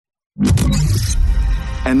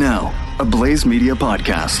And now, a Blaze Media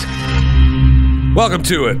podcast. Welcome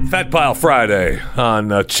to it, Fat Pile Friday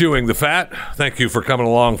on Chewing the Fat. Thank you for coming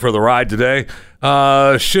along for the ride today.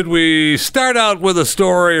 Should we start out with a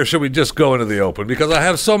story or should we just go into the open? Because I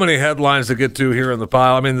have so many headlines to get to here in the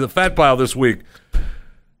pile. I mean, the Fat Pile this week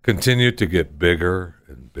continued to get bigger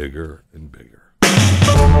and bigger and bigger.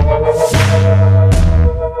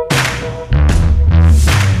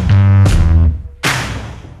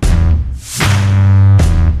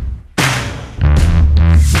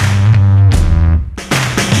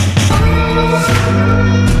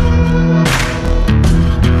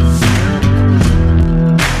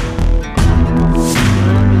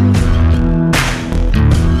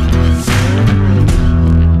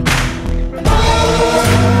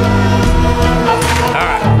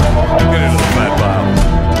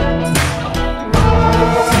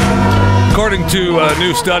 According to a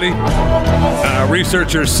new study,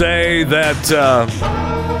 researchers say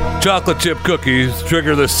that chocolate chip cookies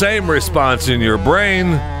trigger the same response in your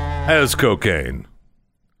brain as cocaine.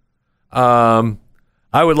 I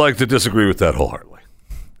would like to disagree with that wholeheartedly.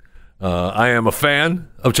 I am a fan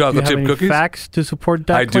of chocolate chip cookies. Facts to support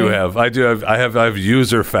that claim? I have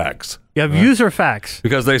user facts. You have user facts.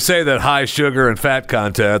 Because they say that high sugar and fat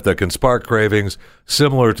content that can spark cravings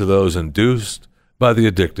similar to those induced by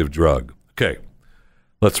the addictive drug. Okay,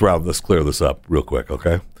 let's clear this up real quick,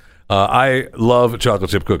 okay? I love chocolate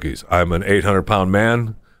chip cookies. I'm an 800-pound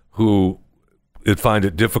man who would find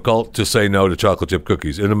it difficult to say no to chocolate chip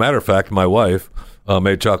cookies. And a matter of fact, my wife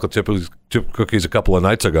made chocolate chip cookies a couple of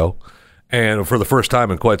nights ago, and for the first time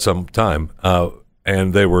in quite some time,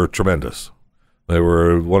 and they were tremendous.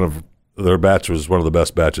 Their batch was one of the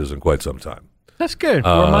best batches in quite some time. That's good.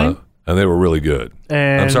 Were mine? And they were really good.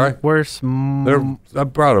 And I'm sorry? Where's... I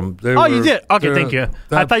brought them. You did? Okay, thank you.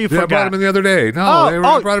 I thought you forgot. I brought them in the other day. No,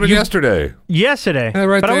 I brought them in yesterday. Yesterday? Yeah,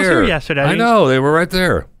 right but there. I was here yesterday. I know. They were right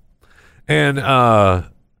there. And, darn,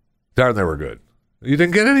 they were good. You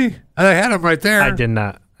didn't get any? I had them right there. I did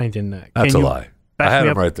not. That's a lie. I had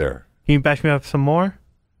them right there. Can you bash me up some more?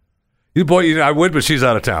 I would, but she's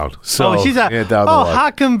out of town. So she's out. Yeah, how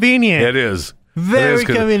convenient. It is. Very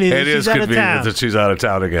convenient. It is convenient that she's out of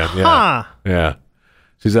town again. Yeah. Huh. Yeah.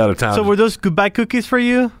 She's out of town. So were those goodbye cookies for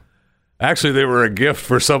you? Actually, they were a gift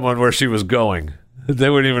for someone where she was going. They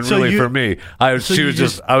weren't even really for me. I was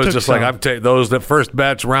just like, those. The first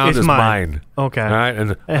batch round is mine. Okay. All right.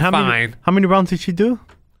 And how many rounds did she do?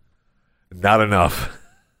 Not enough.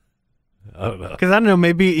 I don't know. Because I don't know.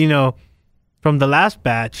 Maybe from the last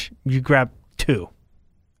batch you grabbed 2,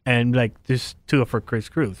 and like there's 2 for Chris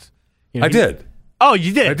Cruz. I did. Oh,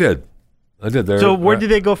 you did? I did. So where did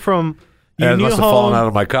they go from? It must have fallen out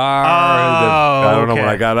of my car. I don't know when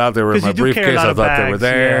I got out. They were in my briefcase. I thought they were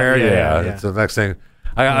there. Yeah. It's the next thing.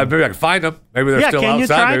 Maybe I can find them. Maybe they're still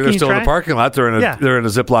outside. Maybe they're still in the parking lot. They're in a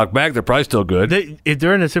Ziploc bag. They're probably still good. If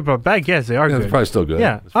they're in a Ziploc bag, yes, they are good. They're probably still good.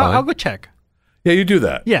 Yeah. I'll go check. Yeah, you do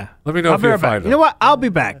that. Yeah. Let me know if you find them. You know what? I'll be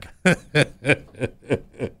back.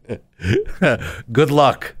 Good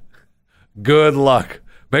luck. Good luck.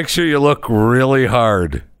 Make sure you look really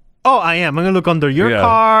hard. Oh, I am. I'm going to look under your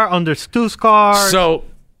car, under Stu's car. So,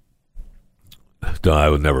 no, I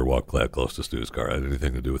would never walk that close to Stu's car. I had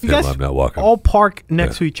anything to do with him. I'm not walking. All park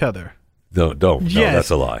next to each other. Don't. Yes. No, that's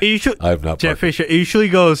a lie. I have not. Jeff Fisher. It usually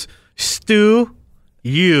goes Stu,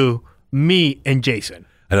 you, me, and Jason.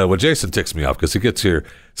 I know. Well, Jason ticks me off because he gets here.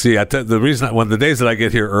 See, the reason the days that I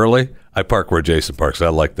get here early, I park where Jason parks. I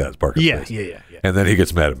like that parking space. Yeah. And then he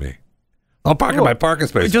gets mad at me. I'll park in my parking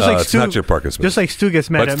space. It's not your parking space. Just like Stu gets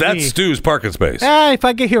mad at me. That's Stu's parking space. If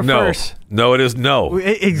I get here first. No, it is no.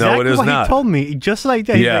 Exactly no, it is what not. He told me. Just like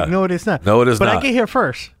that. He's like, no, it is not. No, it is not. But I get here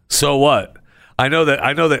first. So what? I know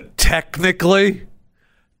that technically,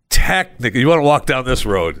 you want to walk down this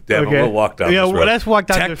road. Damn, okay. We'll walk down this road. Yeah, let's walk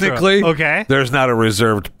down this road. Technically, okay. There's not a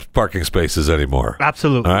reserved parking spaces anymore.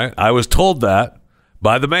 Absolutely. All right? I was told that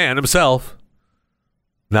by the man himself.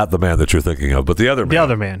 Not the man that you're thinking of, but the other man. The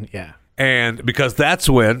other man, yeah. And because that's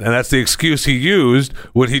the excuse he used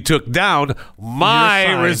when he took down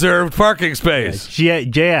my reserved parking space. Yeah,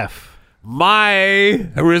 JF.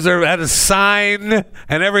 My reserve had a sign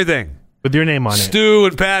and everything. With your name on it. Stu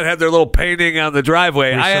and Pat had their little painting on the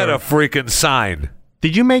driveway. I had a freaking sign.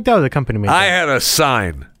 Did you make that or the company made that? I had a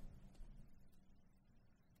sign.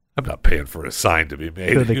 I'm not paying for a sign to be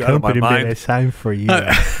made. So the company made a sign for you.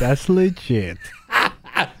 That's legit.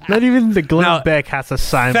 Not even the Glenn Beck has a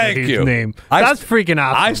sign for his name. That's freaking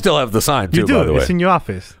awesome. I still have the sign too, by the way. It's in your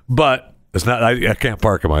office. But it's not. I can't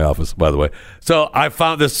park in my office, by the way. So I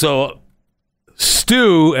found this. So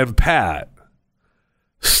Stu and Pat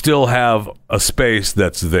still have a space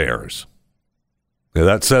that's theirs.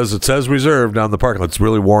 Yeah, it says reserved on the parking lot. It's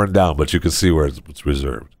really worn down, but you can see where it's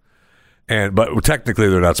reserved. But technically,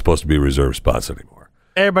 they're not supposed to be reserved spots anymore.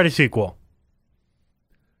 Everybody's equal,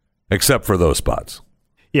 except for those spots.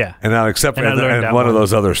 Yeah, and now and one of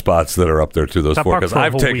those other spots that are up there too. Those four, because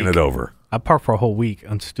I've taken it over. I parked for a whole week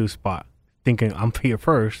on Stu's spot, thinking I'm here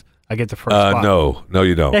first. I get the first spot. No,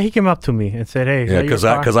 you don't. Yeah, he came up to me and said, "Hey, yeah, because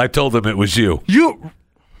I told him it was you.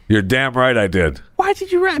 You're damn right I did. Why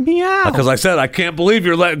did you rat me out? Because I said, I can't believe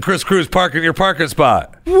you're letting Chris Cruz park in your parking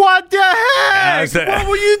spot. What the heck? Why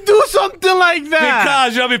would you do something like that?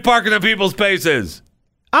 Because you'll be parking in people's spaces.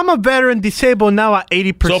 I'm a veteran disabled now at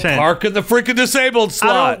 80%. So park in the freaking disabled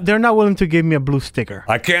slot. They're not willing to give me a blue sticker.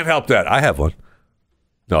 I can't help that. I have one.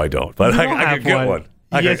 No, I don't. But I could get one.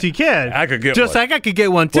 Yes, you can. I could get one. Just like I could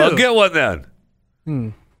get one, too. Well, get one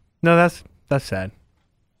then. No, that's sad.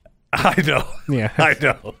 I know. Yeah. I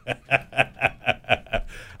know.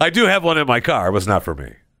 I do have one in my car, but it's not for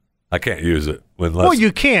me. I can't use it. Well,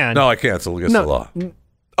 you can. No, I can't. It's against the law.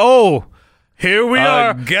 Oh, here we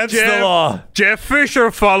are. Against the law. Jeff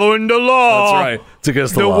Fisher following the law. That's right. It's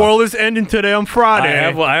against the law. The world is ending today on Friday.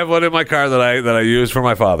 I have one in my car that I use for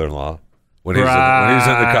my father-in-law when he's in the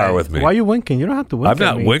car with me. Why are you winking? You don't have to wink. I'm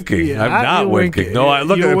not winking. Yeah, I'm not winking. No,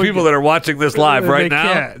 look at the people that are watching this live right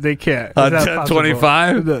now. They can't.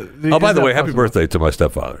 10:25. Oh, by the way, happy birthday to my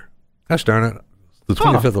stepfather. Gosh darn it. The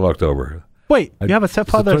 25th of October. Wait, you have a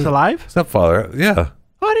stepfather that's alive? Stepfather, yeah.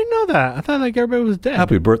 Oh, I didn't know that. I thought like everybody was dead.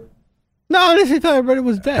 Happy birthday. No, I honestly thought everybody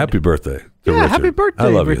was dead. Happy birthday. Yeah, happy birthday, I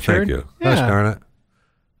love Richard. you. Thank you. Yeah. Gosh darn it.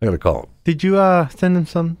 I got to call him. Did you send him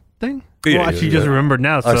something? Yeah, well, actually, just remembered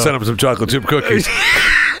now. So. I sent him some chocolate chip cookies.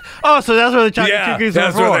 Oh, so that's where the chocolate chip cookies are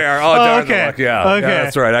that's where they are. Oh, darn okay. the luck. Yeah. Okay. Yeah,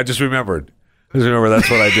 that's right. I just remembered. That's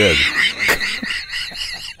what I did.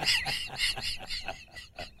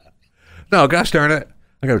 No, gosh darn it.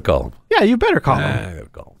 I got to call him. Yeah, you better call him. I got to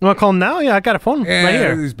call him. You want to call him now? Yeah, I got a phone right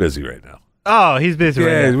here. He's busy right now. Oh, he's busy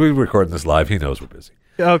right now. We're recording this live. He knows we're busy.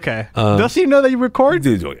 Okay. Does he know that you record?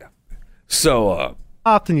 Oh, yeah. So,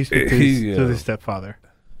 how often you speak to his stepfather?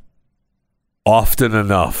 Often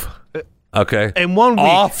enough. Okay. In 1 week.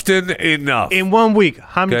 Often enough. In 1 week.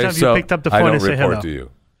 How many times you picked up the phone and said hello? I don't report to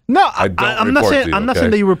you. No, I'm not saying. I'm not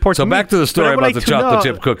saying that you report to me. So back to the story about the chocolate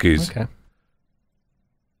chip cookies. Okay.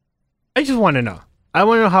 I just want to know. I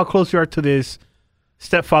want to know how close you are to this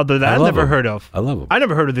stepfather that I've never heard of. I love him. I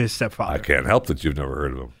never heard of this stepfather. I can't help that you've never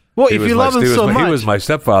heard of him. Well, if you love him so much. He was my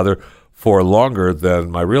stepfather for longer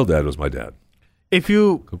than my real dad was my dad. If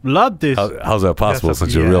you love this. How's that possible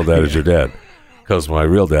since your real dad is your dad? Because my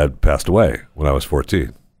real dad passed away when I was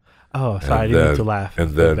 14. Oh, sorry. I didn't mean to laugh.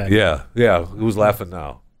 And then, yeah. Who's laughing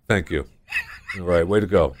now? Thank you. All right. Way to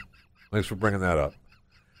go. Thanks for bringing that up.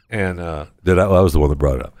 And I was the one that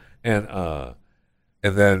brought it up.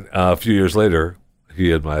 And then a few years later,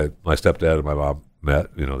 he and my stepdad and my mom met.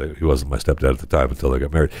 You know, he wasn't my stepdad at the time until they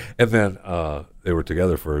got married. And then they were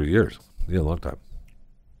together for years. Yeah, a long time.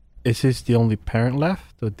 Is this the only parent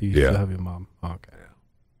left, or do you still have your mom? Oh, okay.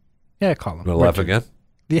 Yeah, call him. You want to laugh again?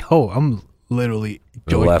 Yeah, I'm literally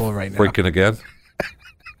joyful right now. Freaking again?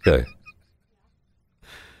 Okay.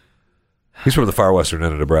 He's from the far western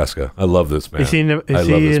end of Nebraska. I love this man. Is he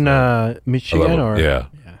in Michigan? Or? Yeah.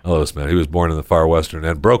 I love this man. He was born in the far western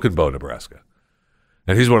end, Broken Bow, Nebraska.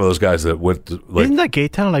 And he's one of those guys that went to... Isn't that gay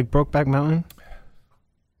town like Brokeback Mountain?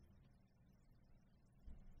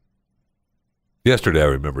 Yesterday, I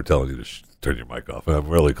remember telling you to turn your mic off. And I'm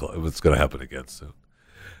really close. It's going to happen again soon.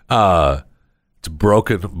 It's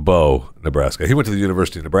Broken Bow, Nebraska. He went to the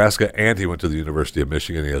University of Nebraska, and he went to the University of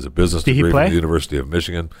Michigan. He has a business degree from the University of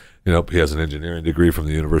Michigan. You know, he has an engineering degree from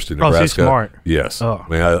the University of Nebraska. Oh, so he's smart. Yes. Oh, I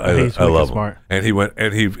mean, I love him. And he went,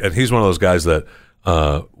 and he's one of those guys that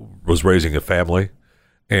was raising a family,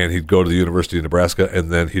 and he'd go to the University of Nebraska,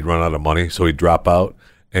 and then he'd run out of money, so he'd drop out,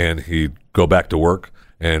 and he'd go back to work,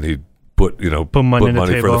 and he'd put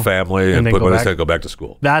money for the family and put money to go back to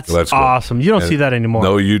school. That's awesome. You don't see that anymore.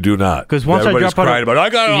 No, you do not. Because once everybody's crying about,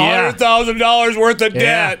 I got $100,000 worth of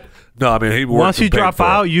debt. No, I mean, he once you drop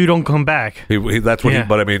out, you don't come back. That's what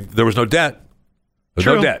but I mean, there was no debt.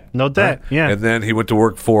 No debt. Right? Yeah. And then he went to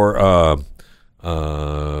work for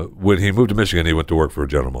when he moved to Michigan, he went to work for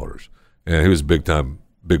General Motors, and he was big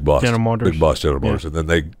boss General Motors, and then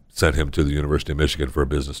they sent him to the University of Michigan for a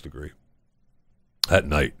business degree at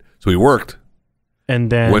night. So he worked,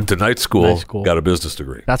 and then went to night school, got a business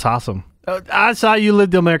degree. That's awesome. That's how you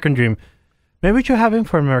live the American dream. Maybe we should have him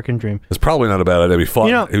for American Dream. It's probably not a bad idea. He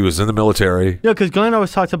fought. He was in the military. Yeah, because Glenn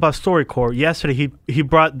always talks about StoryCorps. Yesterday, he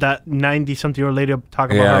brought that 90-something-year-old lady up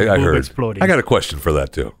talking about her boob exploding. I got a question for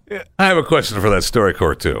that, too. Yeah. I have a question for that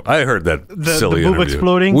StoryCorps, too. I heard that silly boob interview.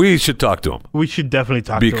 Exploding? We should talk to him. We should definitely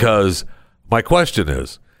talk to him. Because my question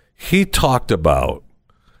is, he talked about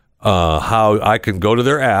how I can go to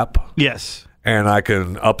their app. Yes. And I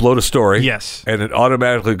can upload a story. Yes. And it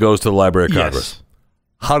automatically goes to the Library of Congress. Yes.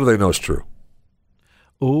 How do they know it's true?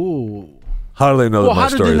 Ooh. How do they know that my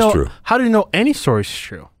story is true? How do you know any story is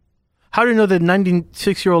true? How do you know that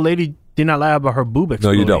 96-year-old lady did not lie about her boob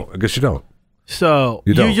exploding? No, you don't. I guess you don't. So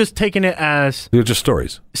you're just taking it as... They're just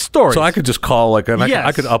stories. Stories. So I could just call, I could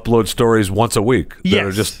upload stories once a week that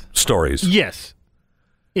are just stories. Yes.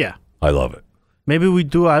 Yeah. I love it. Maybe we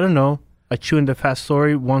do, I don't know, a Chewing the Fat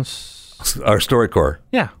story once... Our StoryCorps.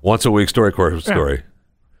 Yeah. Once a week StoryCorps story.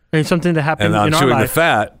 And something that happened in our life. And on Chewing the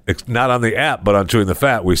Fat, it's not on the app, but on Chewing the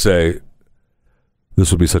Fat, we say,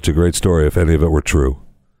 this would be such a great story if any of it were true.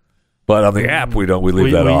 But on the app, we don't. We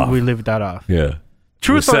leave that off. We leave that off. Yeah.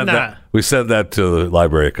 Truth or not? We send that to the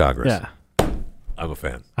Library of Congress. Yeah. I'm a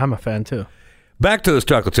fan. I'm a fan, too. Back to those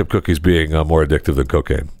chocolate chip cookies being more addictive than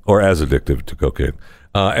cocaine, or as addictive to cocaine.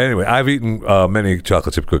 Anyway, I've eaten many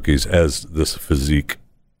chocolate chip cookies, as this physique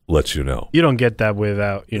lets you know. You don't get that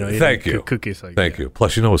without, Thank you. Cookies like Thank you.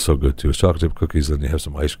 Plus, what's so good too is chocolate chip cookies. Then you have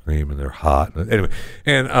some ice cream, and they're hot. Anyway,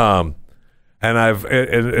 and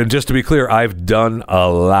just to be clear, I've done a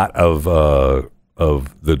lot of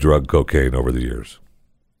the drug cocaine over the years.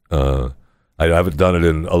 I haven't done it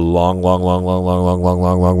in a long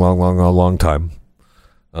time.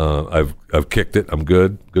 I've kicked it. I'm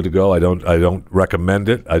good to go. I don't recommend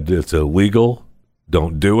it. It's illegal.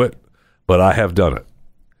 Don't do it. But I have done it.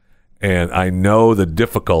 And I know the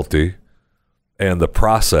difficulty and the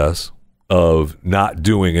process of not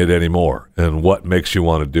doing it anymore and what makes you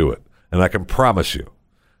want to do it. And I can promise you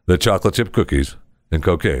that chocolate chip cookies and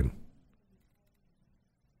cocaine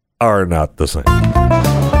are not the same.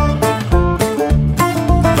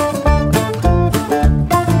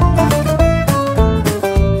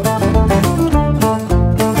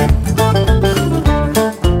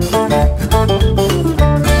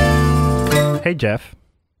 Hey, Jeff.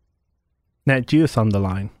 Nat Geo's on the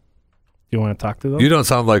line. Do you want to talk to them? You don't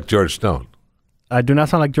sound like George Stone. I do not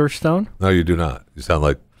sound like George Stone? No, you do not. You sound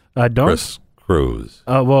like Chris Cruz.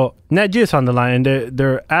 Well, Nat Geo's on the line, and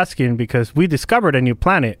they're asking because we discovered a new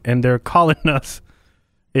planet, and they're calling us,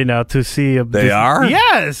 to see if they are?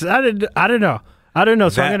 Yes. I don't know.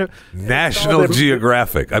 So I'm gonna National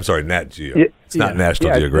Geographic. I'm sorry, Nat Geo. It's not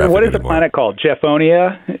National Geographic. What is anymore. the planet called?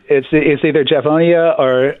 Jeffonia? It's either Jeffonia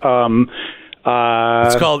or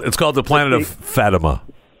it's called the planet of Fatima.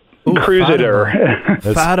 Crusader.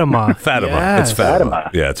 Fatima. Yes. It's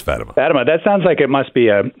Fatima. Yeah, it's Fatima. Fatima. That sounds like it must be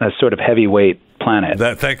a sort of heavyweight planet.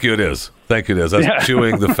 Thank you. It is. I was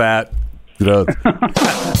chewing the fat.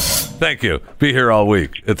 Thank you. Be here all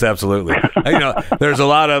week. It's absolutely. There's a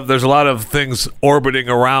lot of things orbiting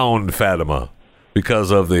around Fatima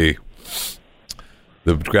because of the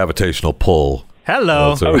gravitational pull.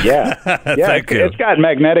 Hello. Oh yeah. Thank you. It's got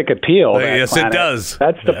magnetic appeal. Yes, planet. It does.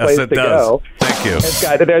 That's the place to go. Thank you.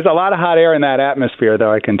 There's a lot of hot air in that atmosphere,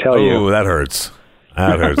 though. I can tell you. Oh, that hurts.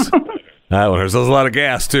 That one hurts. There's a lot of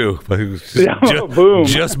gas too. Boom.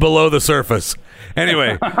 Just below the surface.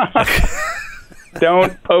 Anyway.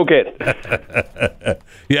 Don't poke it.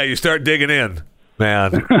 Yeah, you start digging in,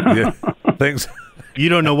 man. Things. You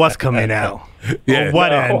don't know what's coming out. Yeah, on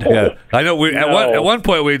what end? Yeah, I know. At one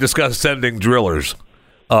point we discussed sending drillers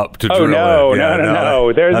up to drill.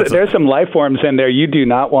 No. There's some life forms in there you do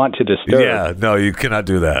not want to disturb. Yeah, no, you cannot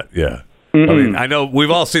do that. Yeah, I mean, I know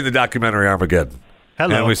we've all seen the documentary Armageddon.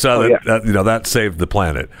 Hello. And we saw that saved the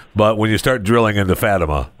planet. But when you start drilling into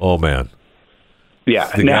Fatima, oh man,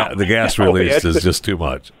 the gas release is just too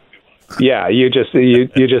much. Yeah, you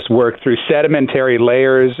just work through sedimentary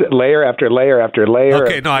layers, layer after layer after layer.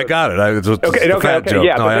 Okay, no, I got it. Okay. Joke.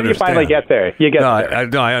 Yeah, but then you finally get there.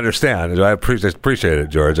 There. I understand. I appreciate it,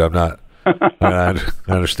 George. I'm not. I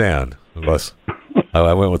understand.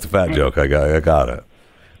 I went with the fat joke. I got it.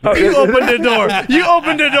 Oh, you opened the door. You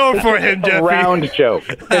opened the door for him, Jeffy. A round joke.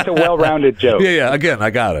 It's a well-rounded joke. Yeah. Again, I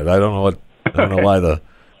got it. I don't know why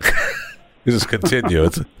you just continue.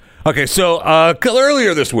 Okay, so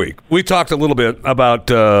earlier this week, we talked a little bit about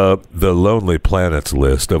the Lonely Planets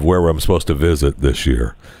list of where I'm supposed to visit this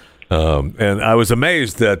year. And I was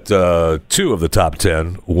amazed that 2 of the top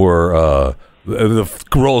 10 were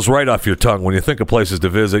rolls right off your tongue. When you think of places to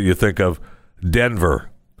visit, you think of Denver.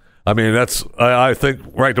 I mean, I think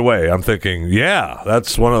right away, I'm thinking, yeah,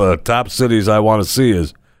 that's one of the top cities I want to see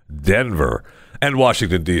is Denver, and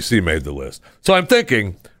Washington, D.C. made the list. So I'm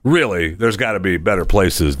thinking, really, there's got to be better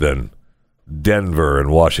places than Denver and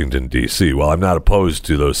Washington, D.C. Well, I'm not opposed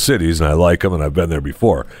to those cities, and I like them, and I've been there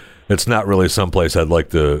before. It's not really someplace I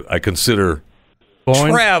consider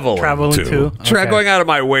traveling to. Okay. Going out of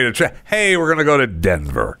my way to hey, we're going to go to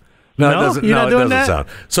Denver. No, it doesn't sound.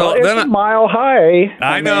 So well, then it's a mile high.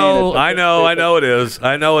 I know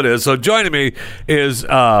it is. So joining me is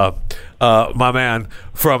my man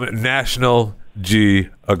from National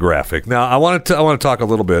Geographic. Now I want to talk a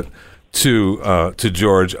little bit to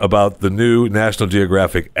George about the new National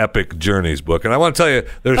Geographic Epic Journeys book, and I want to tell you,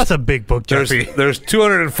 that's a big book, Jeffy. There's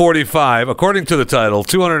 245, according to the title,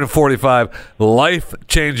 245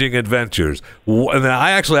 life-changing adventures. And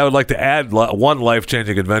I would like to add one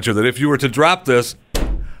life-changing adventure that if you were to drop this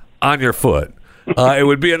on your foot, it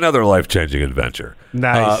would be another life-changing adventure.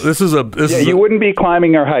 Nice. You wouldn't be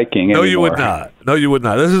climbing or hiking anymore. You would not. No, you would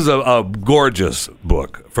not. This is a gorgeous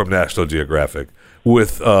book from National Geographic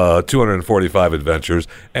with 245 adventures.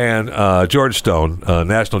 And George Stone,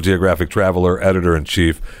 National Geographic traveler,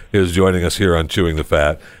 editor-in-chief, is joining us here on Chewing the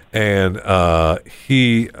Fat. And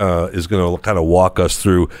he is going to kind of walk us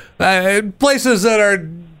through places that are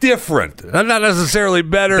different. Not necessarily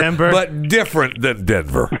better, but different than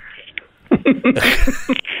Denver.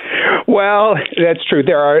 Well, that's true.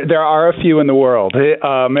 There are a few in the world,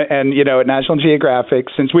 and at National Geographic,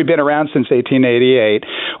 since we've been around since 1888,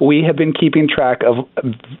 we have been keeping track of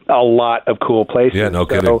a lot of cool places. Yeah, no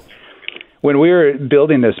kidding. When we were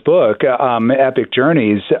building this book, Epic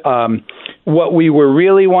Journeys, what we were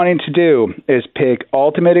really wanting to do is pick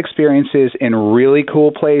ultimate experiences in really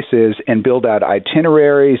cool places and build out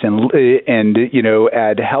itineraries and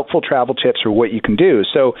add helpful travel tips for what you can do.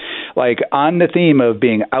 So, like on the theme of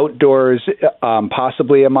being outdoors,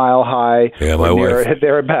 possibly a mile high,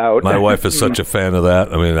 thereabout. My wife is such a fan of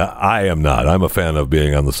that. I mean, I am not. I'm a fan of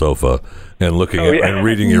being on the sofa and looking at and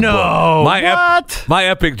reading your book. My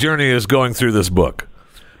epic journey is going through this book.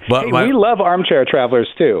 But we love armchair travelers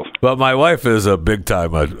too. But my wife is a big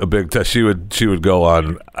time. She would go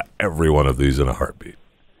on every one of these in a heartbeat.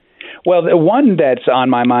 Well, the one that's on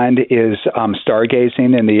my mind is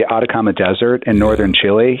stargazing in the Atacama Desert in northern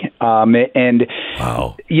Chile. And,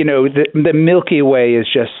 wow. The Milky Way is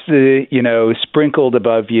just, sprinkled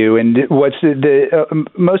above you. And what's the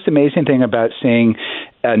most amazing thing about seeing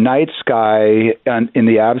a night sky in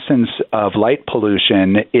the absence of light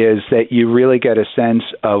pollution is that you really get a sense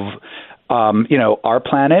of, our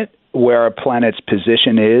planet, where our planet's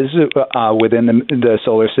position is within the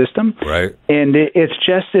solar system. Right. And it's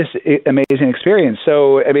just this amazing experience.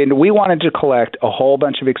 So, I mean, we wanted to collect a whole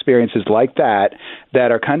bunch of experiences like that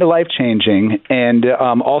are kind of life-changing and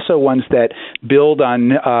also ones that build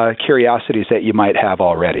on curiosities that you might have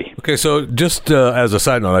already. Okay, so just as a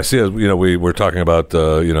side note, I see, we were talking about,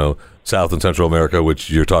 South and Central America, which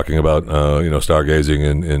you're talking about,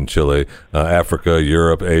 stargazing in Chile, Africa,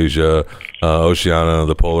 Europe, Asia, Oceania,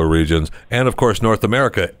 the polar regions, and of course North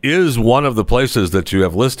America is one of the places that you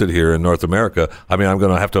have listed here in North America. I mean, I'm going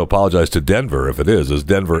to have to apologize to Denver if it is. Is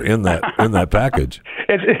Denver in that package?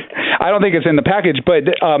 I don't think it's in the package, but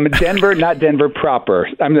Denver, not Denver proper.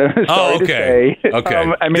 I'm sorry to say.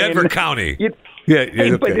 Okay. Denver County.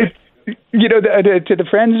 Okay. To the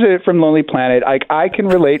friends from Lonely Planet, I can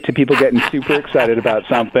relate to people getting super excited about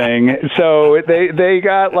something. So they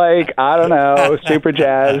got super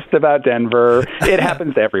jazzed about Denver. It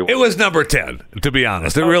happens to everyone. It was number 10, to be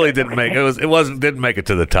honest. It really didn't make didn't make it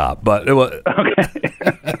to the top, but it was okay.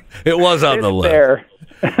 It was on the list. Fair.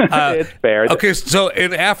 It's fair. Okay, so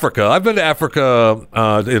in Africa, I've been to Africa,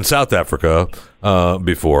 in South Africa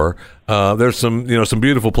before. There's some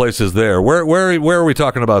beautiful places there. Where are we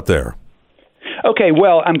talking about there? Okay,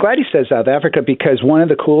 well, I'm glad he said South Africa because one of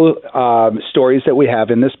the cool stories that we have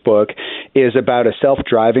in this book is about a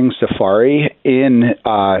self-driving safari in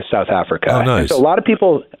South Africa. Oh, nice. And so a lot of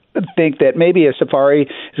people think that maybe a safari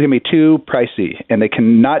is going to be too pricey and they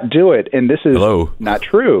cannot do it, and this is not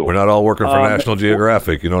true. We're not all working for National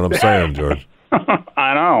Geographic. You know what I'm saying, George?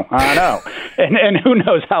 I know, and who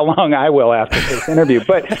knows how long I will after this interview.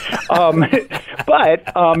 But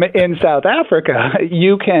in South Africa,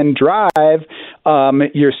 you can drive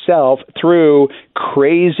yourself through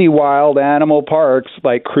crazy wild animal parks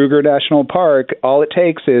like Kruger National Park. All it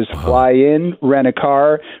takes is fly in, rent a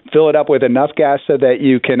car, fill it up with enough gas so that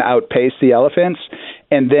you can outpace the elephants.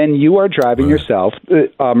 And then you are driving yourself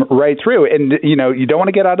right through. And, you don't want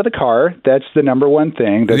to get out of the car. That's the number one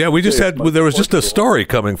thing. There was just a story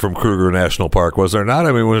coming from Kruger National Park, was there not?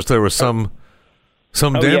 I mean, there was some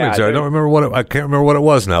damage there. I don't remember I can't remember what it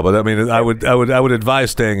was now, but I mean, I would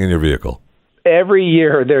advise staying in your vehicle. every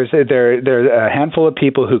year there's a handful of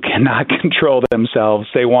people who cannot control themselves.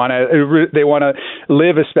 They want to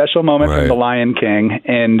live a special moment from The Lion King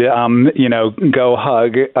and go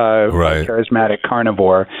hug a charismatic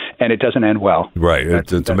carnivore, and it doesn't end well. Right,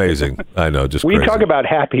 it's amazing. I know, just we crazy. talk about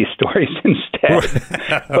happy stories instead.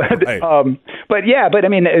 But I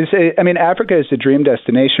mean, Africa is a dream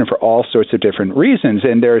destination for all sorts of different reasons,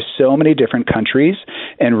 and there are so many different countries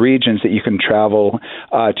and regions that you can travel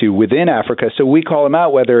to within Africa. So we call them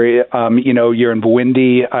out, whether you're in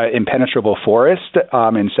Bwindi, impenetrable forest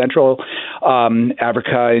in central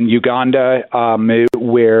Africa, in Uganda,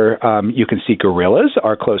 where you can see gorillas,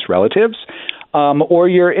 our close relatives. Or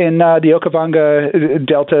you're in the Okavango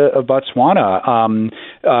Delta of Botswana,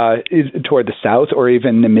 toward the south, or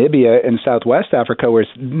even Namibia in Southwest Africa, where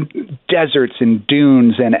it's deserts and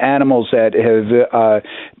dunes and animals that have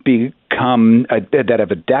that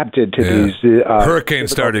have adapted to these hurricane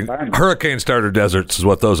starter deserts is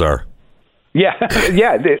what those are. Yeah,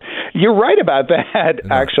 you're right about that.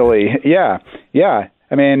 Actually, yeah.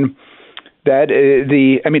 I mean. But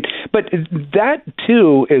that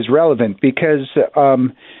too is relevant because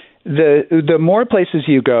the more places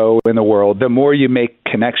you go in the world, the more you make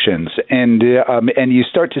connections, and you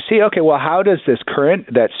start to see, okay, well, how does this current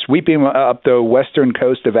that's sweeping up the western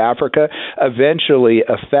coast of Africa eventually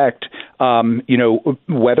affect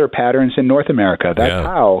weather patterns in North America? That's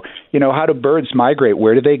how. How do birds migrate?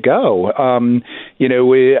 Where do they go?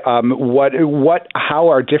 How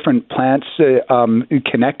are different plants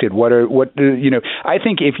connected? I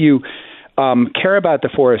think if you care about the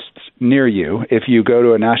forests near you, if you go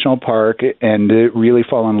to a national park and really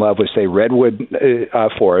fall in love with, say, redwood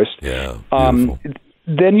forest,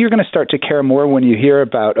 then you're going to start to care more when you hear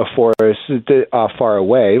about a forest far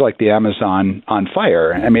away, like the Amazon on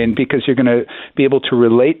fire. I mean, because you're going to be able to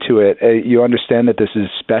relate to it. You understand that this is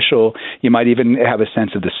special. You might even have a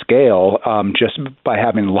sense of the scale just by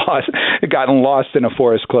having gotten lost in a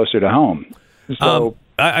forest closer to home. So.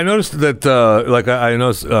 I noticed that,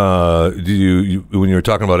 when you were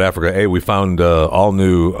talking about Africa, we found all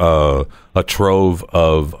new a trove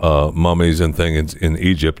of mummies and things in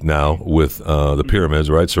Egypt now with the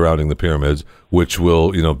pyramids, right, surrounding the pyramids, which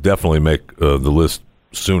will, definitely make the list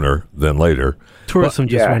sooner than later. Tourism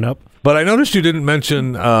just went up. But I noticed you didn't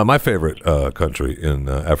mention my favorite country in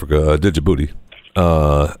Africa, Djibouti.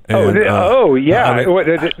 I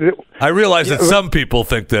realize that some people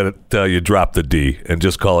think that you drop the D and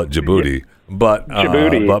just call it Djibouti, but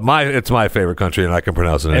it's my favorite country, and I can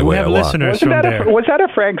pronounce it any way I want. Listeners from there. Was that a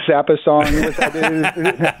Frank Zappa song?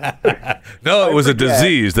 No, it was a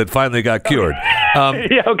disease that finally got cured.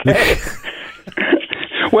 Okay.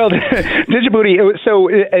 Well, Djibouti. So,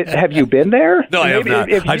 have you been there? No, I have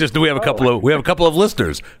not. I just knew we have a couple of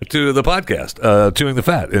listeners to the podcast, Chewing the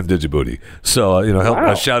Fat in Djibouti. So,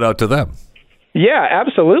 a shout out to them. Yeah,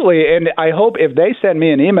 absolutely. And I hope if they send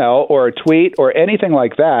me an email or a tweet or anything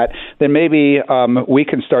like that, then maybe we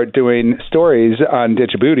can start doing stories on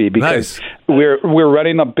Djibouti because we're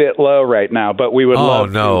running a bit low right now. But we would love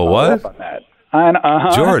to follow up on that.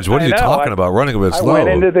 George, what are you talking about? Running a bit slow. I went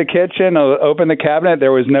into the kitchen, opened the cabinet.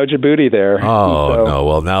 There was no Djibouti there. Oh, no.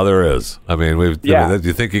 Well, now there is. I mean,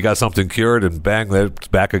 you think you got something cured, and bang, it's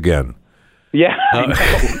back again. Yeah,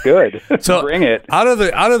 good. So bring it. Out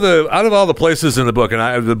of all the places in the book,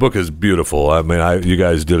 and the book is beautiful. I mean, you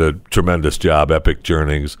guys did a tremendous job. Epic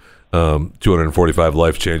Journeys, 245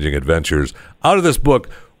 life-changing adventures. Out of this book,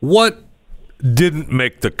 what didn't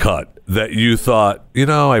make the cut that you thought,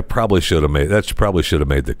 I probably should have made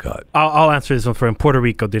the cut? I'll answer this one for him. Puerto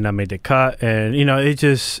Rico did not make the cut, and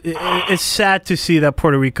it's sad to see that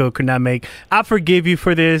Puerto Rico could not make. I forgive you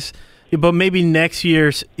for this, but maybe next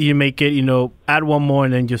year you make it, add one more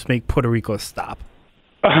and then just make Puerto Rico stop.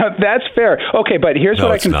 That's fair. Okay, but here's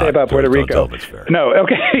what I can say about Puerto Rico. Don't tell them it's fair. No,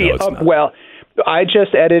 okay. No, it's not. Well, I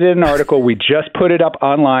just edited an article. We just put it up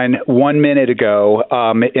online 1 minute ago,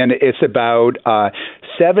 and it's about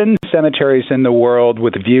 7 cemeteries in the world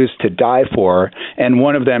with views to die for, and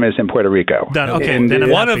one of them is in Puerto Rico. Done. Okay,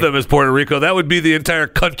 one of them is Puerto Rico. That would be the entire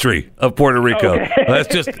country of Puerto Rico. Okay. That's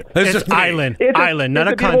just island, not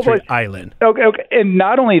a country, island. Okay, and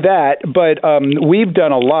not only that, but we've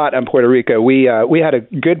done a lot on Puerto Rico. We had a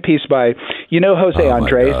good piece by Jose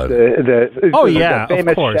Andres, the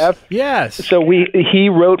famous chef. Yes. So he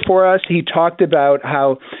wrote for us. He talked about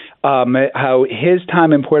how his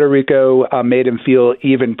time in Puerto Rico made him feel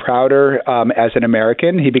even prouder as an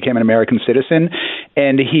American. He became an American citizen,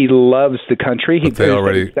 and he loves the country. He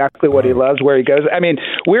knows exactly what he loves, where he goes. I mean,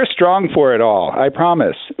 we're strong for it all, I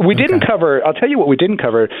promise. We didn't cover, I'll tell you what we didn't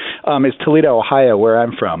cover, is Toledo, Ohio, where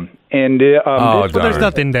I'm from. And there's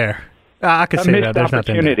nothing there. I could A say missed that. There's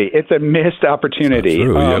nothing there. opportunity. It's a missed opportunity.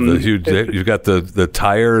 True. You've got the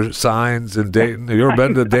tire signs in Dayton. Have you ever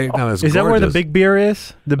been to Dayton? Oh, it's Is that where the gorgeous. big beer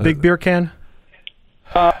is? The big beer can?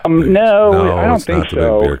 No, No, I don't it's think not the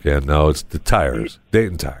so. big beer can. No, it's the tires.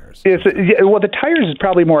 Dayton tires. Well, the tires is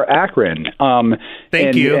probably more Akron.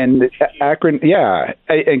 Thank you. And Akron, yeah,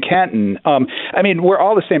 and Canton. I mean, we're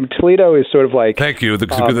all the same. Toledo is sort of like. Thank you.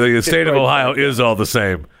 The state of Ohio is all the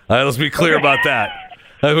same. Let's be clear about that.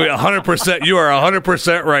 100%. You are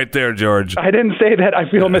 100% right there, George. I didn't say that. I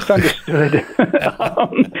feel misunderstood.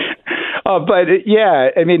 But yeah,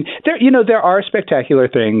 I mean, there are spectacular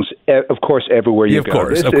things, of course, everywhere you go.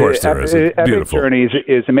 Of course, there is. It's beautiful. Epic Journeys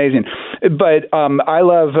is amazing. But I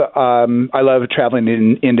love traveling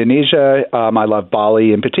in Indonesia. I love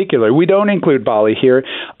Bali in particular. We don't include Bali here.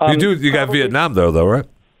 You got Vietnam though, right?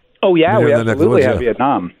 Oh yeah, You're we in the neck of the absolutely woods, have yeah.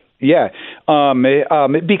 Vietnam. Yeah,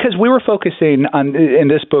 because we were focusing in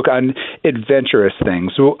this book on adventurous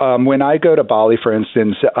things. When I go to Bali, for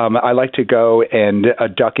instance, I like to go and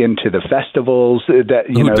duck into the festivals. That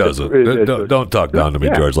Who doesn't? Don't talk down to me,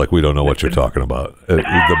 Yeah. George, like we don't know what you're talking about. When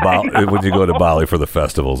you go to Bali for the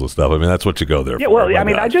festivals and stuff, I mean, that's what you go there Yeah, for. well, My I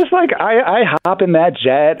mean, gosh. I just I hop in that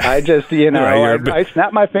jet. I just, I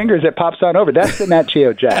snap my fingers. It pops on over. That's the Nat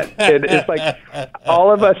Geo jet. It's like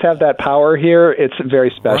all of us have that power here. It's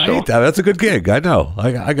very special. Right? That's a good gig. I know.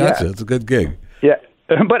 I got you. It's a good gig. Yeah,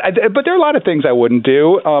 but there are a lot of things I wouldn't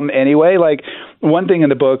do anyway. Like one thing in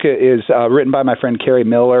the book is written by my friend Carrie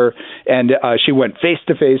Miller, and she went face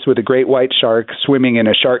to face with a great white shark swimming in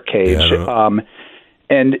a shark cage. Yeah,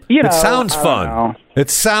 and it sounds I don't fun. know. It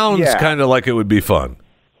sounds kind of like it would be fun.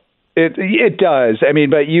 It does. I mean,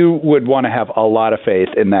 but you would want to have a lot of faith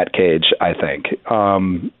in that cage, I think.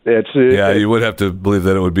 You would have to believe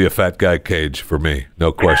that it would be a fat guy cage for me,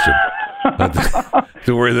 no question.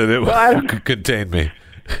 To worry that it could contain me.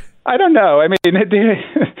 I don't know. I mean,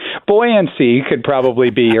 buoyancy could probably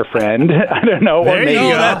be your friend. I don't know. There you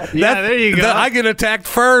go. There you go. I get attacked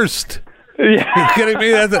first. Yeah. You kidding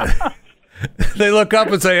me? They look up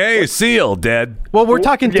and say, "Hey, seal, dead." Well, we're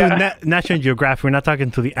talking to National Geographic. We're not talking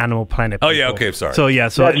to the Animal Planet people. Oh, yeah, okay, sorry. So,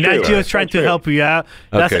 That's Nat true. Geo is trying to help you out.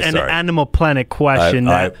 That's Okay, an sorry. Animal Planet question.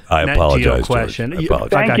 I Nat apologize, Geo George. question. I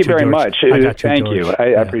apologize. I got Thank you very George. much. I got you, Thank George. you. I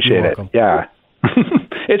appreciate you're it. welcome. Yeah.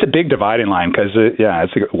 It's a big dividing line because,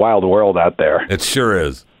 it's a wild world out there. It sure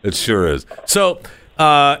is. It sure is. So,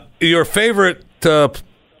 your favorite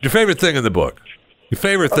thing in the book. Your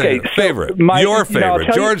favorite thing. Okay, so favorite. I'll Your tell favorite.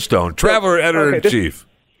 you- George Stone, traveler, editor-in-chief.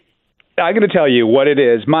 I'm going to tell you what it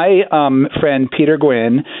is. My friend Peter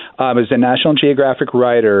Gwynn is a National Geographic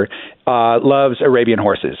writer, loves Arabian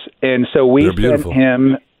horses. And so we They're sent beautiful.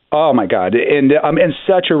 him, oh my God, and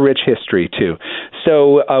such a rich history too.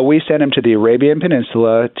 So we sent him to the Arabian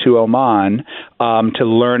Peninsula, to Oman, to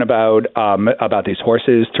learn about these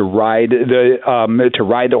horses, to ride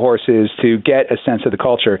the horses, to get a sense of the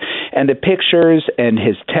culture. And the pictures and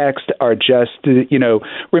his text are just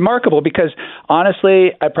remarkable because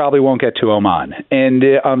honestly, I probably won't get to Oman. And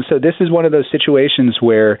so this is one of those situations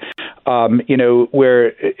where where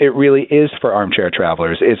it really is for armchair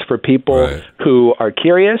travelers. It's for people Right. who are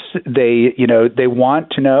curious. They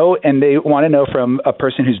want to know, and they want to know from a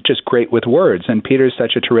person who's just great with words. And Peter's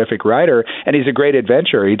such a terrific writer, and he's a great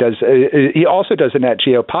adventurer. He also does a Nat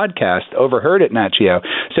Geo podcast, Overheard at Nat Geo.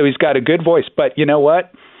 So he's got a good voice. But you know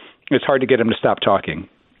what? It's hard to get him to stop talking.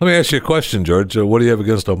 Let me ask you a question, George. What do you have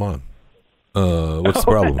against Oman? What's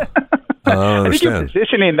the problem? I don't I think you're understand.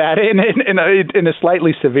 positioning that in a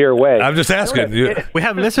slightly severe way. I'm just asking. We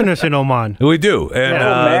have listeners in Oman. We do, and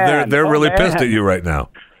man. they're really man. pissed at you right now.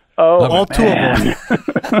 All two of them.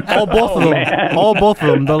 All both of them. man. All both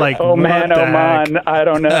of them. They're like, Oh man, what the heck? Oman! I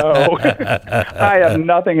don't know. I have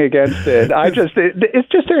nothing against it. It's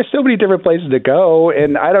just there are so many different places to go,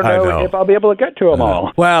 and I don't know if I'll be able to get to them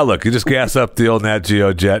all. Well, look, you just gas up the old Nat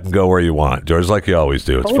Geo jet and go where you want, George, like you always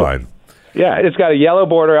do. It's fine. Yeah, it's got a yellow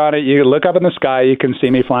border on it. You look up in the sky, you can see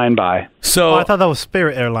me flying by. So, Oh, I thought that was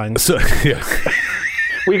Spirit Airlines. so yeah.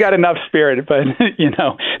 We got enough spirit, but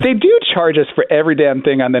they do charge us for every damn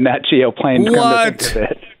thing on the Nat Geo plane. to come to What? think of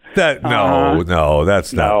it. That no,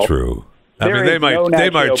 that's not No. true. I There mean, they is might no they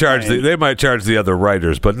Nat might Geo charge plane. they might charge the other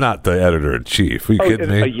writers, but not the editor in chief. Are you kidding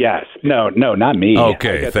me? Yes. No, not me. I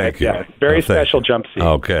Okay, get thank that, you. Yeah. Very Oh, thank special you. jump seat.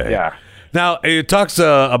 Okay. Yeah. Now it talks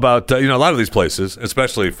about a lot of these places,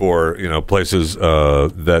 especially for places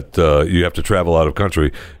that you have to travel out of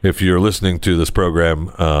country. If you're listening to this program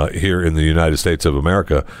here in the United States of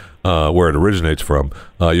America, where it originates from,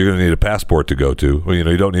 you're going to need a passport to go to. Well,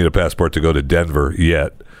 you don't need a passport to go to Denver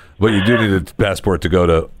yet, but you do need a passport to go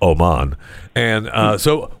to Oman. And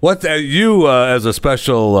so, what you as a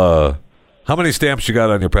special How many stamps you got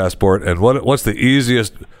on your passport, and what's the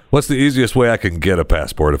easiest way I can get a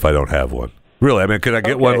passport if I don't have one? Really, I mean, could I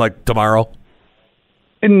get one like tomorrow?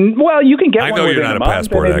 Well, you can get one. I know you're not a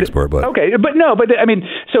passport expert, but okay, but I mean,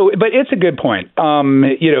 but it's a good point.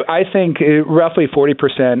 I think roughly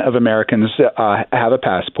 40% of Americans have a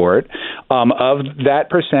passport. Of that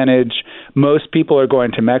percentage, most people are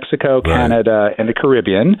going to Mexico, Canada, and the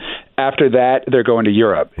Caribbean. After that, they're going to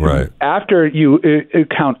Europe. Right. After you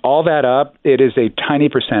count all that up, it is a tiny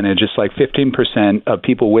percentage. It's like 15% of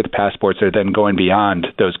people with passports are then going beyond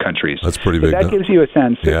those countries. That's pretty big. That gives you a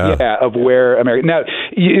sense, of where America. Now,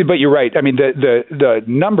 but you're right. I mean, the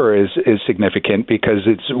number is significant because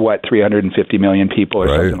it's 350 million people or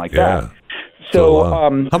something like that. So,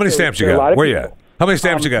 how many stamps you got? Where you at? How many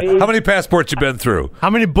stamps you got? How many passports you been through? How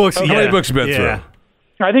many books? How many books you been through?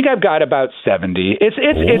 I think I've got about 70. It's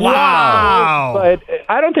wow, but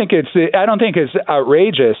I don't think it's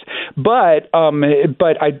outrageous. But I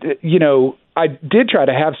did try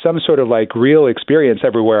to have some sort of like real experience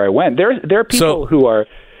everywhere I went. There are people who are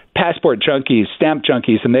passport junkies, stamp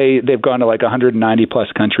junkies, and they've gone to like 190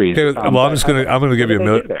 plus countries. Okay, well, I'm gonna give you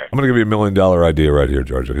 $1 million idea right here,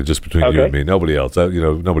 George. Okay, just between you and me, nobody else.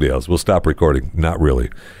 Nobody else. We'll stop recording. Not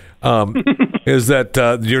really. Is that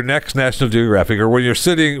your next National Geographic, or when you're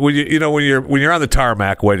on the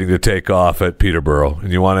tarmac waiting to take off at Peterborough,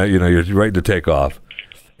 and you're ready to take off,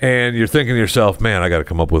 and you're thinking to yourself, man, I got to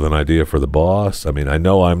come up with an idea for the boss. I mean, I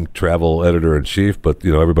know I'm travel editor-in-chief, but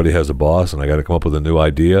everybody has a boss, and I got to come up with a new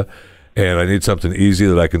idea, and I need something easy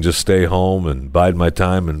that I can just stay home and bide my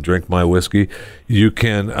time and drink my whiskey. You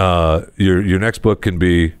can your next book can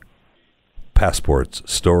be passports,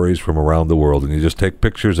 stories from around the world, and you just take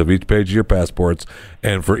pictures of each page of your passports,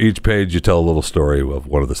 and for each page you tell a little story of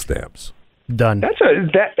one of the stamps. Done.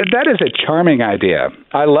 That is a charming idea.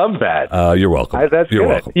 I love that. You're welcome. You're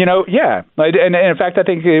welcome. And in fact, I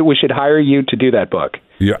think we should hire you to do that book.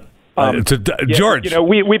 Yeah. George,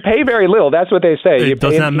 we pay very little. That's what they say. It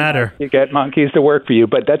does not matter. You get monkeys to work for you,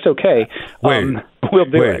 but that's okay. We'll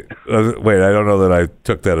do it. Wait, I don't know that I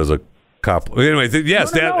took that as a compliment. Anyway,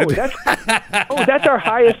 yes, no, that's our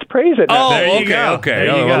highest praise at that. There you go. Okay.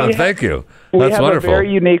 There you go. Thank you. We That's have wonderful. a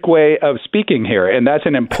very unique way of speaking here, and that's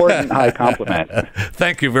an important high compliment.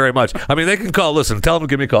 Thank you very much. I mean, they can call. Listen, tell them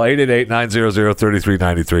to give me a call,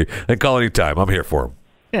 888-900-3393. They call anytime. I'm here for them.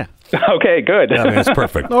 Yeah. Okay, good. I mean, it's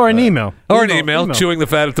perfect. Or an email. Email.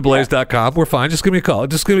 chewingthefat@theblaze.com. We're fine. Just give me a call.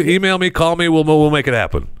 Just email me, call me. We'll make it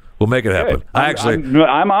happen. We'll make it happen. I'm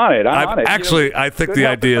on it. I'm on it. Actually, I think the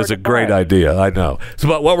idea is a great idea. I know. So,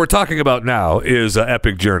 but what we're talking about now is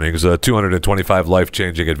Epic Journeys, 225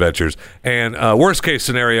 life-changing adventures. And worst case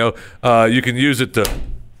scenario, you can use it to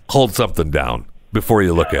hold something down before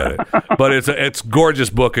you look at it. But it's a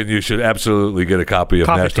gorgeous book, and you should absolutely get a copy of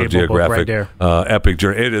National Geographic Epic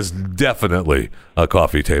Journey. It is definitely a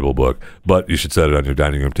coffee table book, but you should set it on your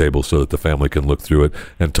dining room table so that the family can look through it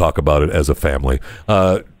and talk about it as a family.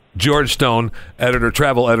 George Stone,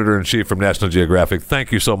 travel editor-in-chief from National Geographic,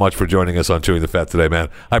 thank you so much for joining us on Chewing the Fat today, man.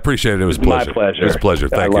 I appreciate it. It was a pleasure. My pleasure. It was a pleasure.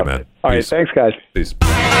 Thank you, man. It. All right, thanks, guys. Peace.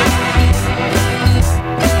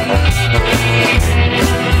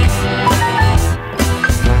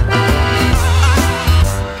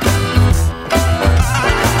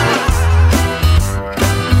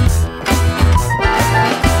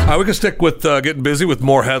 We can stick with getting busy with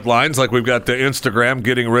more headlines, like we've got the Instagram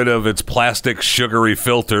getting rid of its plastic sugary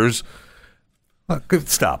filters.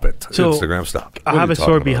 Stop it. So, Instagram, stop. I have a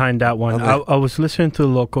story behind that one. Okay. I was listening to the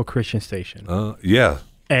local Christian station. Yeah.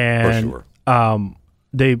 And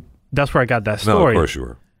that's where I got that story. No, of course you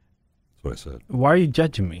were. That's what I said. Why are you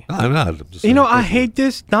judging me? I'm not. I'm just I hate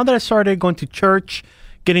this. Now that I started going to church,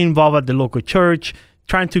 getting involved at the local church,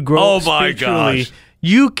 trying to grow spiritually,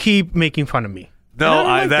 you keep making fun of me.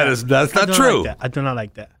 No, that's not true. I do not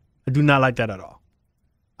like that. I do not like that at all.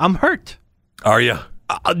 I'm hurt. Are you?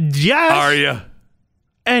 Yes. Are you?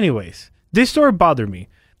 Anyways, this story bothered me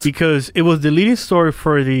because it was the leading story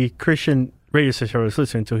for the Christian radio station I was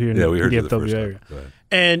listening to here in the DFW area.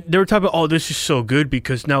 And they were talking about, this is so good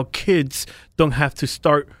because now kids don't have to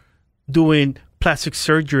start doing plastic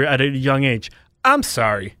surgery at a young age. I'm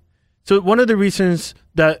sorry. So one of the reasons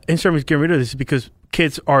that Instagram is getting rid of this is because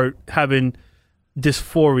kids are having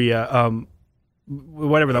dysphoria,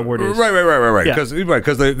 whatever that word is. Right. Because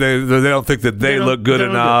they don't think that they look good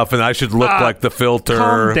enough, and I should look like the filter.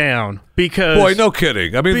 Calm down, because boy, no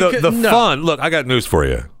kidding. I mean, the fun. Look, I got news for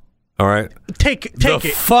you. All right. Take the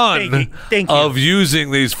it. fun Take it. Thank you. of using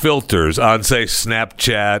these filters on, say,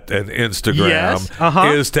 Snapchat and Instagram Yes,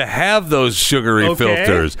 is to have those sugary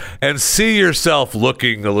filters and see yourself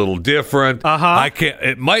looking a little different. I can't.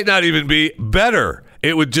 It might not even be better.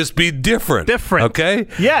 It would just be different. Okay.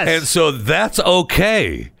 Yes. And so that's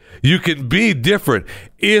okay. You can be different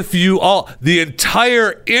if the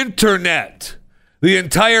entire internet. The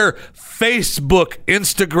entire Facebook,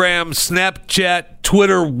 Instagram, Snapchat,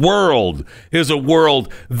 Twitter world is a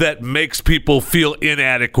world that makes people feel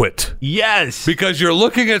inadequate. Yes. Because you're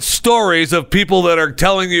looking at stories of people that are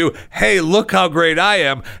telling you, hey, look how great I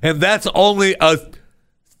am. And that's only a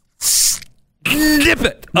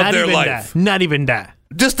snippet of their life. Not even that.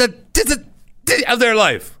 Just a of their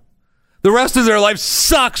life. The rest of their life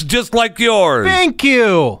sucks just like yours. Thank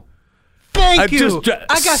you. Thank you.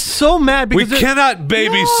 I got so mad because we cannot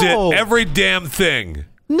babysit every damn thing.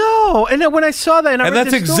 No, and then when I saw that, and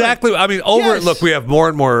that's exactly. I mean, look, we have more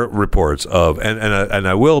and more reports of, and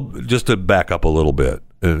I will just to back up a little bit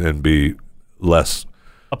and be less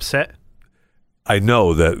upset. I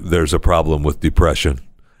know that there's a problem with depression,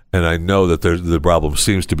 and I know that the problem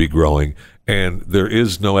seems to be growing, and there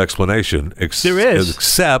is no explanation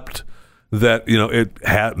except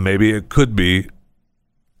that maybe it could be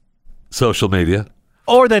social media,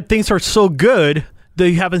 or that things are so good that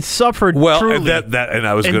you haven't suffered. Truly. And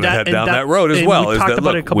I was going to head down that road as well.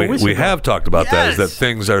 We have talked about that. Is that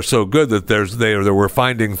things are so good that we're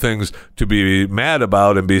finding things to be mad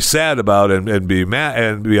about and be sad about and be mad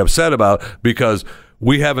and be upset about because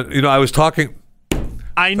we haven't. I was talking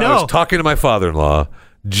to my father-in-law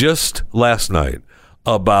just last night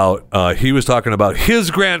about. He was talking about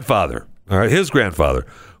his grandfather. All right, his grandfather,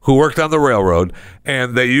 who worked on the railroad,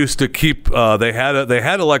 and they used to keep they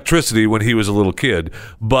had electricity when he was a little kid,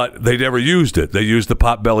 but they never used it. They used the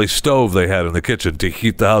potbelly stove they had in the kitchen to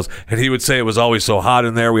heat the house, and he would say it was always so hot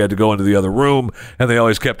in there we had to go into the other room, and they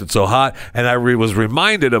always kept it so hot. And I was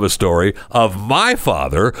reminded of a story of my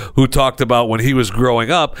father who talked about when he was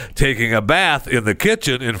growing up taking a bath in the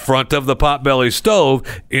kitchen in front of the potbelly stove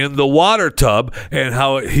in the water tub, and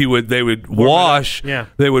how they would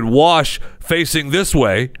wash facing this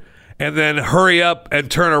way, and then hurry up and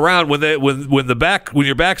turn around when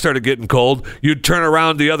your back started getting cold. You'd turn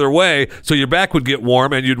around the other way so your back would get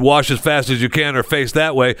warm, and you'd wash as fast as you can or face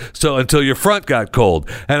that way until your front got cold.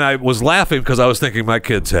 And I was laughing because I was thinking my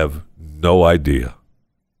kids have no idea.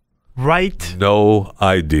 Right? No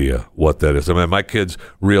idea what that is. I mean, my kids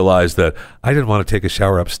realized that I didn't want to take a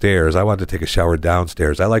shower upstairs. I wanted to take a shower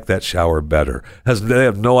downstairs. I like that shower better. They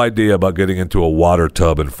have no idea about getting into a water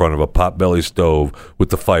tub in front of a potbelly stove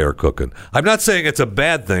with the fire cooking. I'm not saying it's a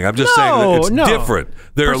bad thing. I'm just saying that it's different.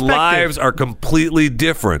 Their lives are completely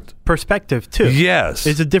different. Perspective, too. Yes.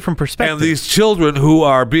 It's a different perspective. And these children who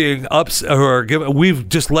are being upset, we've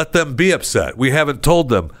just let them be upset. We haven't told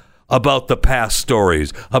them about the past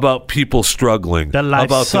stories, about people struggling, that life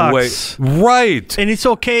about sucks. the way, right? And it's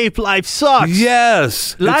okay if life sucks.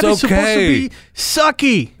 Yes, life is supposed to be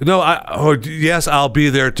sucky. No, yes, I'll be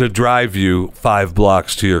there to drive you 5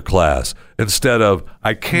 blocks to your class instead of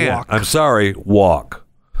I can't. Walk. I'm sorry, walk.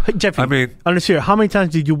 Hey, Jeffy, honestly, how many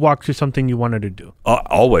times did you walk to something you wanted to do?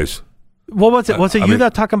 Always. What was it? Was it you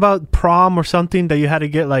that talking about prom or something that you had to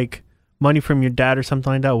get like money from your dad or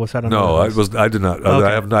something like that? Was that I did not.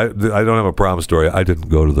 Okay. I don't have a prom story. I didn't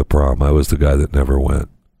go to the prom. I was the guy that never went.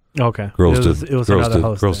 Okay. Girls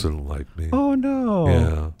didn't like me. Oh no.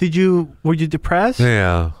 Yeah. Were you depressed?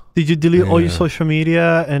 Yeah. Did you delete all your social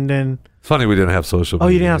media and then? Funny we didn't have social media. Oh,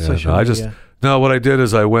 you didn't have social media. What I did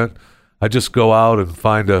is I just go out and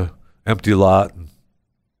find a empty lot and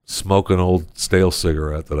smoke an old stale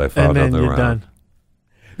cigarette that I found on the ground. Done.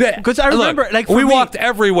 Because I remember, we walked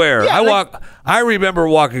everywhere. Yeah, I remember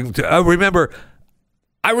walking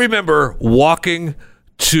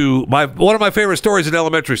to one of my favorite stories in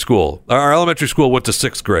elementary school. Our elementary school went to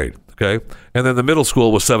 6th grade, okay? And then the middle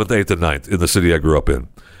school was 7th, 8th, and 9th in the city I grew up in.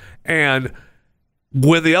 And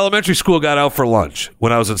when the elementary school got out for lunch,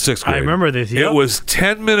 when I was in 6th grade, I remember this. Yep. It was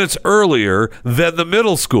 10 minutes earlier than the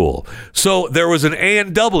middle school. So there was an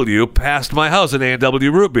A&W past my house, an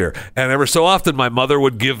A&W root beer. And ever so often, my mother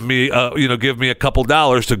would give me a couple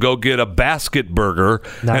dollars to go get a basket burger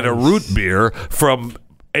and a root beer from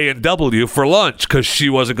A&W for lunch because she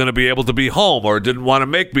wasn't going to be able to be home or didn't want to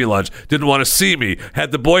make me lunch, didn't want to see me,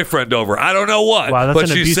 had the boyfriend over. I don't know what. Wow,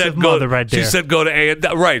 that's an abusive mother right there. She said go to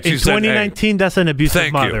A&W. Right. In 2019, that's an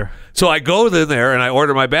abusive mother. So I go in there and I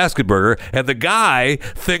order my basket burger, and the guy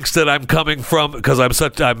thinks that I'm coming from because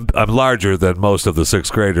I'm larger than most of the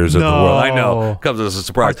 6th graders in the world. I know, comes as a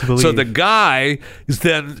surprise. So the guy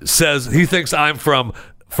then says he thinks I'm from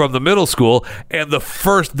from the middle school, and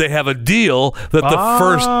they have a deal that the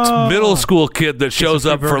first middle school kid that shows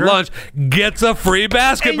up for lunch gets a free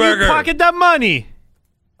basket burger. You pocket that money.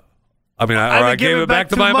 I mean, I gave it back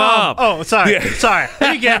to my mom. Oh, sorry. Sorry.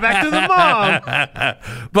 You gave it back to the mom.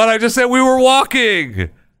 But I just said we were walking.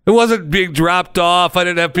 It wasn't being dropped off. I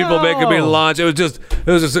didn't have people making me lunch. It was just,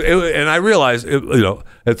 and I realized,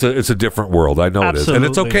 it's a different world. I know Absolutely. it is. And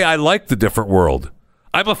it's okay. I like the different world.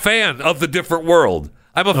 I'm a fan of the different world.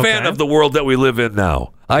 I'm a fan of the world that we live in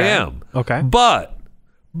now. I am. Okay. But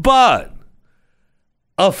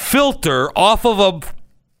a filter off of a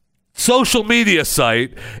social media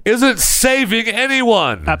site isn't saving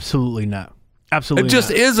anyone. Absolutely not. Absolutely, it just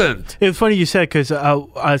not. isn't. It's funny you said because I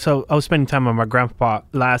was spending time with my grandpa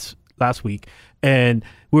last week, and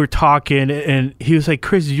we were talking, and he was like,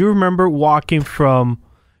 "Chris, do you remember walking from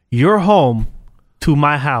your home to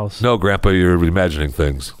my house?" No, Grandpa, you're imagining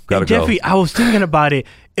things. Gotta go. Jeffrey, I was thinking about it.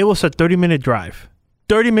 It was a 30-minute drive.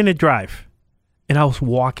 30-minute drive, and I was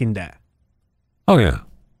walking that. Oh yeah.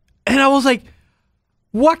 And I was like,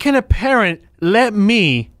 "What can a parent let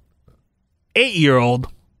me, 8-year-old?"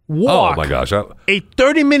 walk? Oh my gosh! A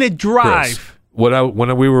 30-minute drive. Chris,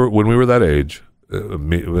 when we were that age,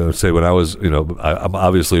 say when I was, I'm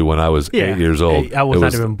obviously when I was 8 years old, I was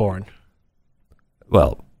not even born.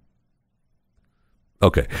 Well,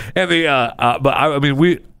 okay, and but I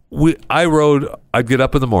mean I rode. I'd get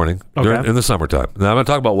up in the morning in the summertime. Now I'm not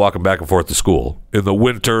talking about walking back and forth to school in the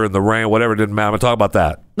winter, in the rain, whatever. It didn't matter. I'm talking about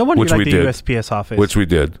that. No wonder which you like we the did, USPS office. which we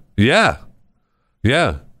did. Yeah.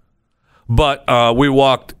 But we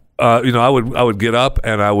walked. I would get up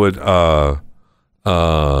and I would hop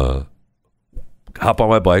on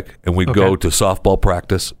my bike and we'd go to softball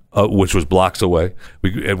practice, which was blocks away.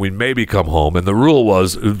 We'd maybe come home. And the rule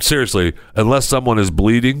was, seriously, unless someone is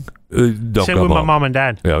bleeding, don't same come home. with my mom and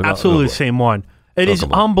dad. Yeah, absolutely same one. It is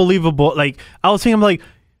unbelievable. Like I was thinking,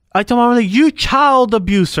 I told my mom, you child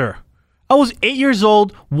abuser. I was 8 years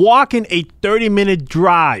old walking a 30-minute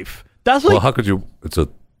drive. That's like, well, how could you?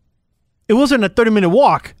 It wasn't a 30-minute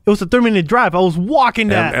walk. It was a 30-minute drive. I was walking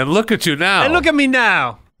that. And look at you now. And look at me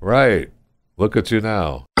now. Right. Look at you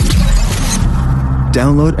now.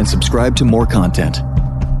 Download and subscribe to more content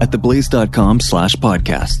at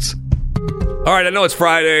theblaze.com/podcasts. All right, I know it's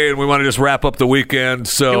Friday and we want to just wrap up the weekend.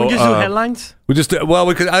 So can we just do headlines? We just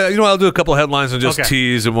we could. I'll do a couple of headlines and just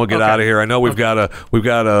tease, and we'll get out of here. I know we've got a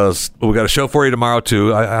show for you tomorrow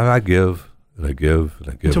too. I give.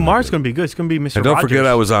 Tomorrow's going to be good. It's going to be Mr. And don't Rogers. forget,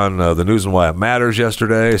 I was on the News and Why It Matters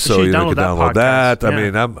yesterday, so you can download that. Yeah. I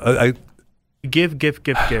mean, Give.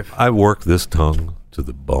 I work this tongue to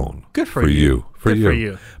the bone. Good for you. For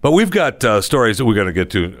you. But we've got stories that we're going to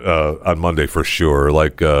get to on Monday for sure.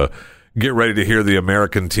 Like, get ready to hear the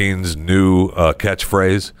American Teens' new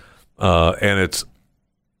catchphrase, and it's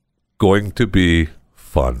going to be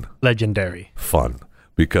fun. Legendary. Fun.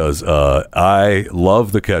 Because I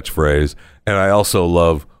love the catchphrase, and I also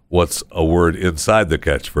love what's a word inside the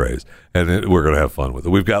catchphrase, and we're going to have fun with it.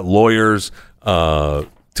 We've got lawyers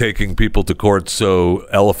taking people to court so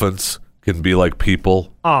elephants can be like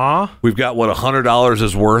people. Aw. We've got what $100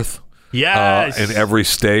 is worth. Yes. In every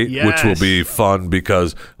state, which will be fun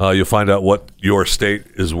because you'll find out what your state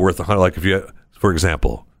is worth. Like for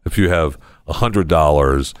example, if you have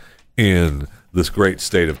 $100 in this great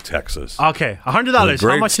state of Texas. Okay, $100.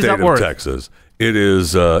 How much is that worth? Texas. It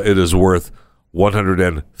is worth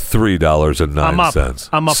 $103.09.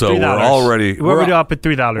 I'm up. So $3. We're already up at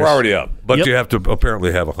 $3. We're already up, but you have to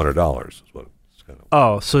apparently have $100.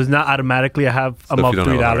 So it's not automatically I'm up $3. If you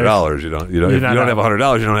don't have $100, you don't have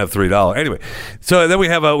 $100, you don't have $3. Anyway, so then we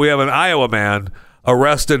have an Iowa man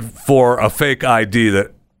arrested for a fake ID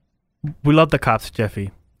that. We love the cops,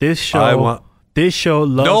 Jeffy. This show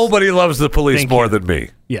loves. Nobody loves the police more than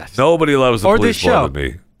me. Yes. Nobody loves the police more than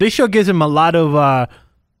me. This show gives him a lot of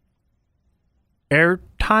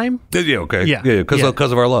airtime. Yeah. Okay. Yeah. Because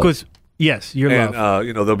of our love. Yes, your love.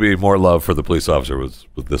 There'll be more love for the police officer with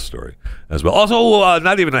this story as well. Also,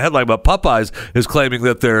 not even a headline, but Popeyes is claiming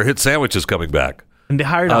that their hit sandwich is coming back. And they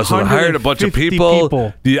hired so they hired a bunch of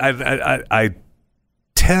people. I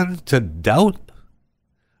tend to doubt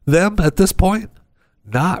them at this point.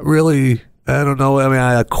 Not really. I don't know. I mean,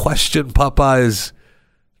 I question Popeyes'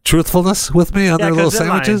 truthfulness with me on their little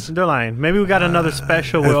sandwiches. They're lying. Maybe we got another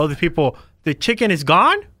special where all these people. The chicken is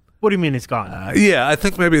gone. What do you mean it's gone? Yeah, I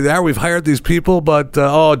think maybe we've hired these people, but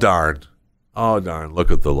oh darn,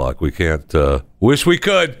 look at the luck. We can't. Wish we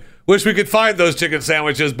could find those chicken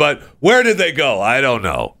sandwiches, but where did they go? I don't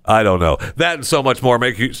know. That and so much more.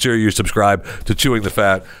 Make sure you subscribe to Chewing the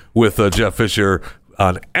Fat with Jeff Fisher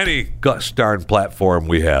on any gosh darn platform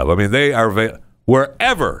we have. I mean, they are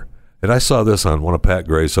wherever, and I saw this on one of Pat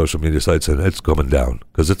Gray's social media sites, and it's coming down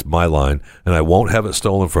because it's my line, and I won't have it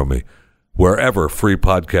stolen from me. Wherever free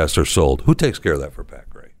podcasts are sold. Who takes care of that for Pat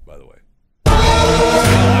Gray, by the way?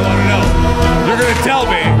 I want to know. You're going to tell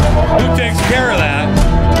me who takes care of that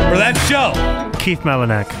for that show. Keith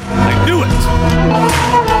Malinak. I knew it.